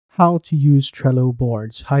How to use Trello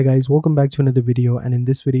boards. Hi guys, welcome back to another video, and in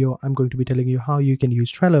this video I'm going to be telling you how you can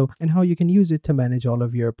use Trello and how you can use it to manage all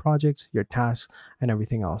of your projects, your tasks, and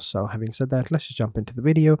everything else. So having said that, let's just jump into the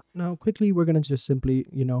video. Now quickly we're going to just simply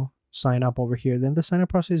sign up over here. Then the sign up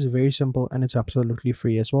process is very simple and it's absolutely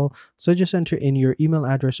free as well. So just enter in your email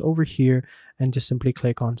address over here and just simply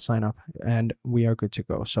click on sign up and we are good to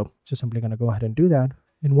go. So just simply going to go ahead and do that.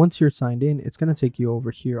 And once you're signed in, it's going to take you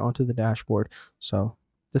over here onto the dashboard. So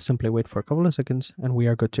just simply wait for a couple of seconds and we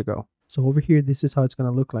are good to go. So over here, this is how it's going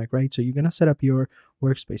to look like, right? So you're going to set up your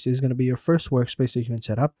workspace. This is going to be your first workspace that you can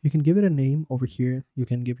set up. You can give it a name over here. You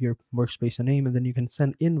can give your workspace a name, and then you can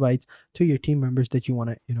send invites to your team members that you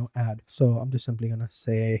want to, add. So I'm just simply going to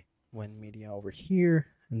say when media over here,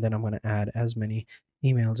 and then I'm going to add as many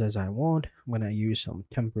emails as I want. I'm going to use some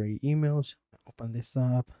temporary emails. Open this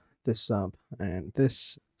up, and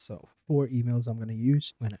this. So 4 emails I'm going to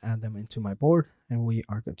use. I'm going to add them into my board and we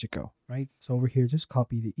are good to go, right? So over here, just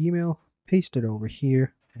copy the email, paste it over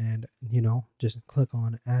here, and just click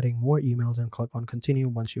on adding more emails and click on continue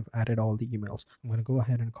once you've added all the emails. I'm going to go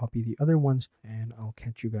ahead and copy the other ones and I'll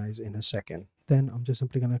catch you guys in a second. Then I'm just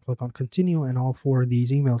simply going to click on continue and all 4 of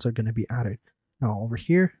these emails are going to be added. Now over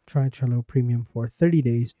here, try Trello Premium for 30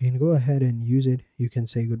 days. You can go ahead and use it. You can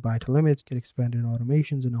say goodbye to limits, get expanded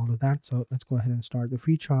automations and all of that. So let's go ahead and start the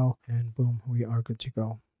free trial and boom, we are good to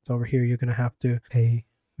go. So over here, you're going to have to pay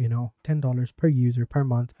 $10 per user per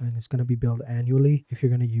month, and it's going to be billed annually if you're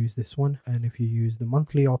going to use this one. And if you use the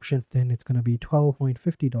monthly option, then it's going to be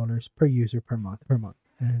 $12.50 per user per month.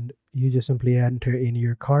 And you just simply enter in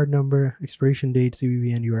your card number, expiration date,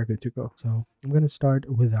 CVV, and you are good to go. So I'm going to start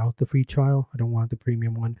without the free trial. I don't want the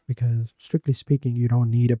premium one because strictly speaking, you don't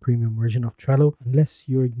need a premium version of Trello unless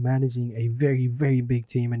you're managing a very, very big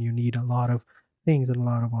team and you need a lot of things and a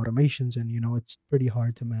lot of automations, and it's pretty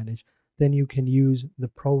hard to manage. Then you can use the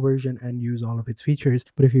pro version and use all of its features.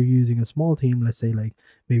 But if you're using a small team, let's say like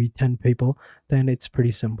maybe 10 people, then it's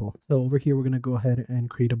pretty simple. So over here, we're going to go ahead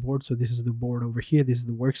and create a board. So this is the board over here. This is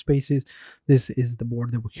the workspaces. This is the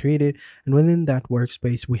board that we created. And within that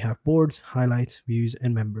workspace, we have boards, highlights, views,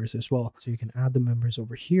 and members as well. So you can add the members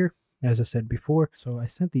over here, as I said before. So I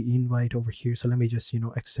sent the invite over here. So let me just,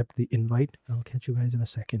 accept the invite. I'll catch you guys in a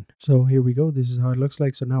second. So here we go. This is how it looks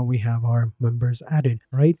like. So now we have our members added,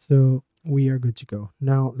 right? So we are good to go.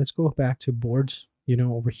 Now let's go back to boards,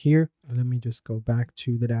 over here. Let me just go back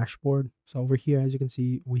to the dashboard. So over here, as you can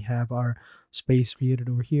see, we have our space created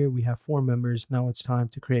over here. We have 4 members. Now it's time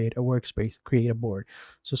to create a workspace, create a board.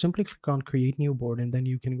 So simply click on create new board, and then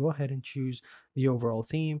you can go ahead and choose the overall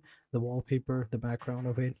theme, the wallpaper, the background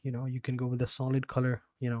of it. You can go with a solid color.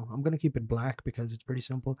 I'm going to keep it black because it's pretty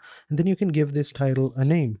simple. And then you can give this title a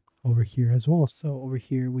name over here as well. So over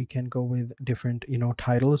here we can go with different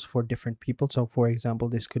titles for different people. So for example,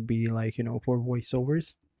 this could be like for voiceovers.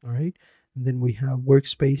 All right, and then we have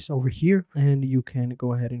workspace over here, and you can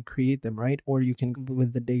go ahead and create them, right? Or you can go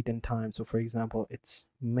with the date and time. So for example, it's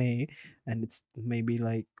May and it's maybe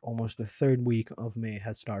like almost the 3rd week of May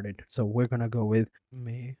has started, so we're gonna go with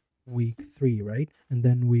May week 3, right? And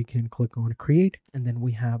then we can click on create, and then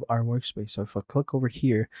we have our workspace. So if I click over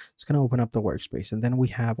here, it's going to open up the workspace, and then we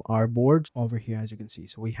have our boards over here, as you can see.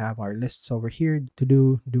 So we have our lists over here, to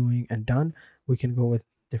do, doing, and done. We can go with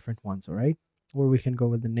different ones, all right? Or we can go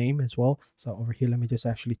with the name as well. So over here, let me just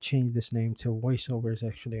actually change this name to voiceovers.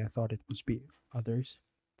 Actually, I thought it would be others.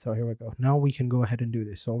 So here we go. Now we can go ahead and do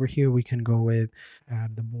this. So over here, we can go with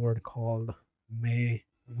add the board called May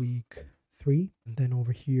week 3, and then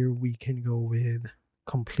over here we can go with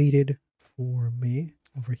completed for May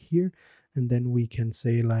over here, and then we can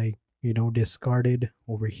say like discarded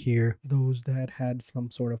over here. Those that had some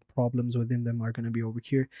sort of problems within them are going to be over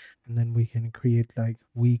here, and then we can create like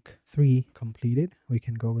week 3 completed. We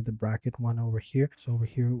can go with the bracket one over here. So over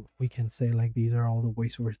here we can say like these are all the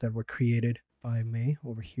voiceovers that were created by May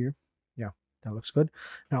over here. Yeah, that looks good.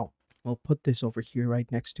 Now we'll put this over here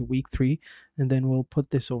right next to week 3, and then we'll put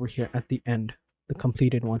this over here at the end, the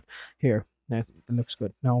completed one here. That looks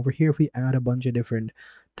good. Now over here, if we add a bunch of different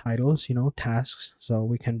titles, tasks, so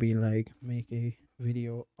we can be like make a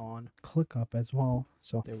video on ClickUp as well.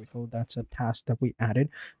 So there we go. That's a task that we added.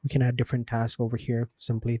 We can add different tasks over here.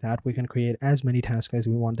 Simply that we can create as many tasks as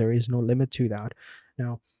we want. There is no limit to that.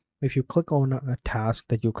 Now if you click on a task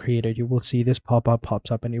that you created, you will see this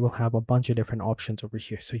pops up, and you will have a bunch of different options over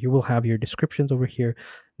here. So you will have your descriptions over here,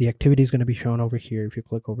 The activity is going to be shown over here if you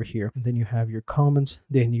click over here. And then you have your comments,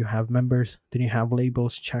 then you have members, then you have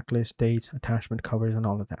labels, checklist, dates, attachment covers, and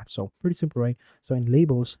all of that. So pretty simple, right? So in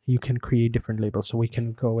labels, you can create different labels. So we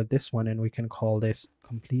can go with this one and we can call this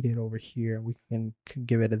completed over here. We can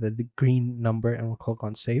give it the green number and we'll click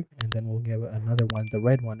on save. And then we'll give another one, the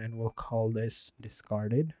red one, and we'll call this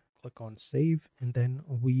discarded. Click on save, and then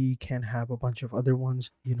we can have a bunch of other ones.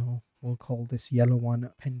 We'll call this yellow one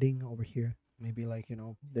pending over here. Maybe like,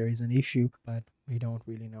 there is an issue, but we don't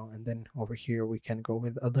really know. And then over here, we can go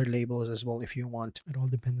with other labels as well if you want. It all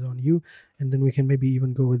depends on you. And then we can maybe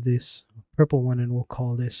even go with this purple one, and we'll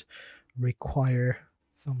call this require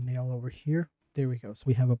thumbnail over here. There we go. So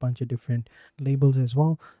we have a bunch of different labels as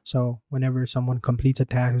well. So whenever someone completes a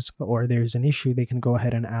task or there's an issue, they can go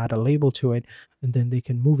ahead and add a label to it, and then they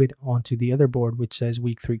can move it onto the other board which says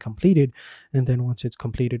week 3 completed. And then once it's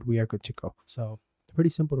completed, we are good to go. So pretty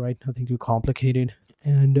simple, right? Nothing too complicated,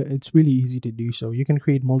 and it's really easy to do. So you can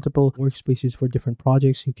create multiple workspaces for different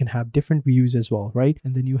projects. You can have different views as well, right?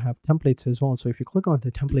 And then you have templates as well. So if you click on the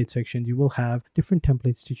template section, you will have different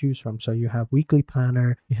templates to choose from. So you have weekly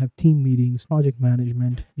planner, you have team meetings, project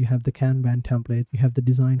management, you have the Kanban template, you have the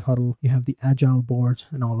design huddle, you have the agile boards,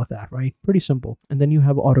 and all of that, right? Pretty simple. And then you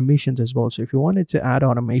have automations as well. So if you wanted to add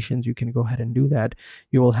automations, you can go ahead and do that.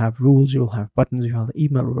 You will have rules, you will have buttons, you have the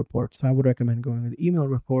email reports. So I would recommend going with email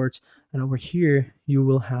reports, and over here you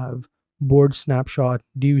will have board snapshot,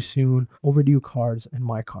 due soon, overdue cards, and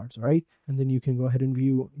my cards, right? And then you can go ahead and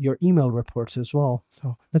view your email reports as well.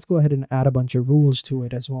 So let's go ahead and add a bunch of rules to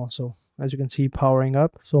it as well. So as you can see, powering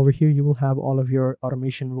up. So over here you will have all of your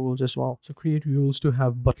automation rules as well. So create rules to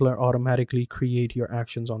have Butler automatically create your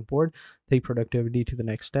actions on board, take productivity to the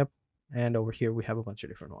next step. And over here we have a bunch of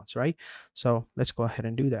different ones, right? So let's go ahead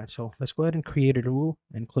and do that. So let's go ahead and create a rule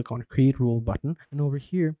and click on create rule button. And over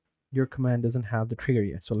here, your command doesn't have the trigger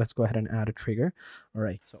yet. So let's go ahead and add a trigger. All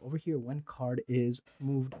right. So over here, when card is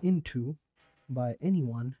moved into by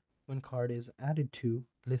anyone, when card is added to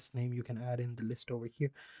list name, you can add in the list over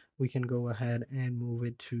here. We can go ahead and move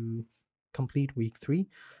it to complete week 3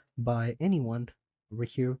 by anyone over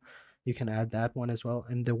here. You can add that one as well.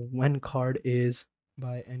 And the when card is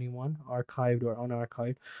by anyone, archived or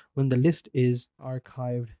unarchived. When the list is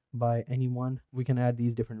archived by anyone, we can add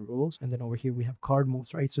these different rules. And then over here we have card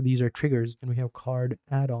moves, right? So these are triggers, and we have card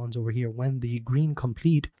add-ons over here. When the green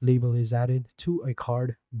complete label is added to a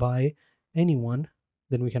card by anyone,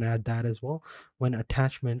 then we can add that as well. When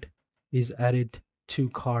attachment is added to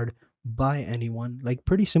card by anyone, like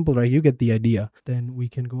pretty simple, right? You get the idea. Then we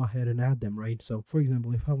can go ahead and add them, right? So for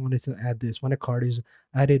example, if I wanted to add this, when a card is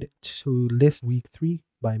added to list week 3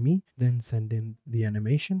 by me, then send in the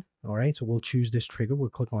animation. All right, so we'll choose this trigger, we'll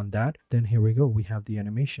click on that, then here we go, we have the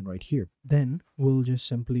animation right here. Then we'll just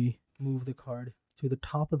simply move the card to the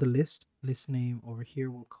top of the list name over here,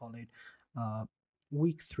 we'll call it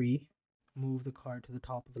week 3, move the card to the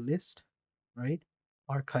top of the list, right?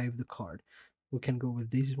 Archive the card. We can go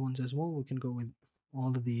with these ones as well. We can go with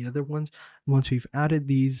all of the other ones. Once we've added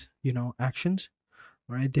these, actions,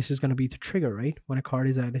 right? This is going to be the trigger, right? When a card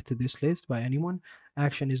is added to this list by anyone,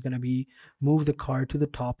 action is going to be move the card to the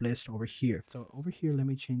top list over here. So over here, let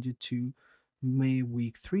me change it to May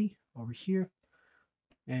week 3 over here,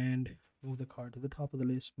 and move the card to the top of the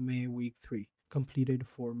list, May week 3, completed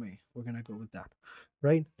for May. We're going to go with that,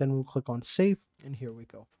 right? Then we'll click on save, and here we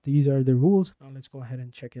go. These are the rules. Now let's go ahead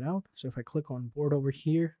and check it out. So if I click on board over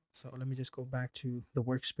here, so let me just go back to the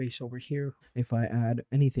workspace over here. If I add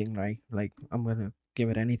anything, right, like I'm going to give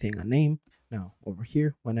it anything a name. Now over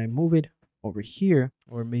here, when I move it over here,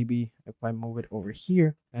 or maybe if I move it over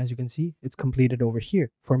here, as you can see, it's completed over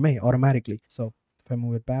here for May automatically. So if I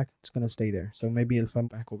move it back, it's going to stay there. So maybe if I'm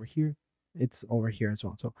back over here, it's over here as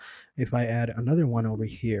well. So if I add another one over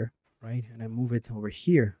here, right, and I move it over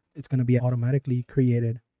here, it's going to be automatically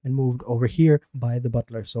created and moved over here by the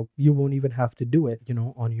butler. So you won't even have to do it,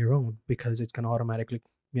 on your own, because it's going to automatically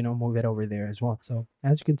move it over there as well. So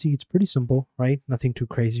as you can see, it's pretty simple, right? Nothing too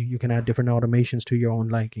crazy. You can add different automations to your own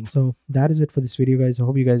liking. So that is it for this video, guys. I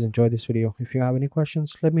hope you guys enjoyed this video. If you have any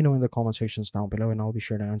questions, let me know in the comment sections down below, and I'll be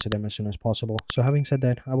sure to answer them as soon as possible. So having said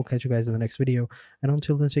that, I will catch you guys in the next video, and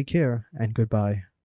until then, take care and goodbye.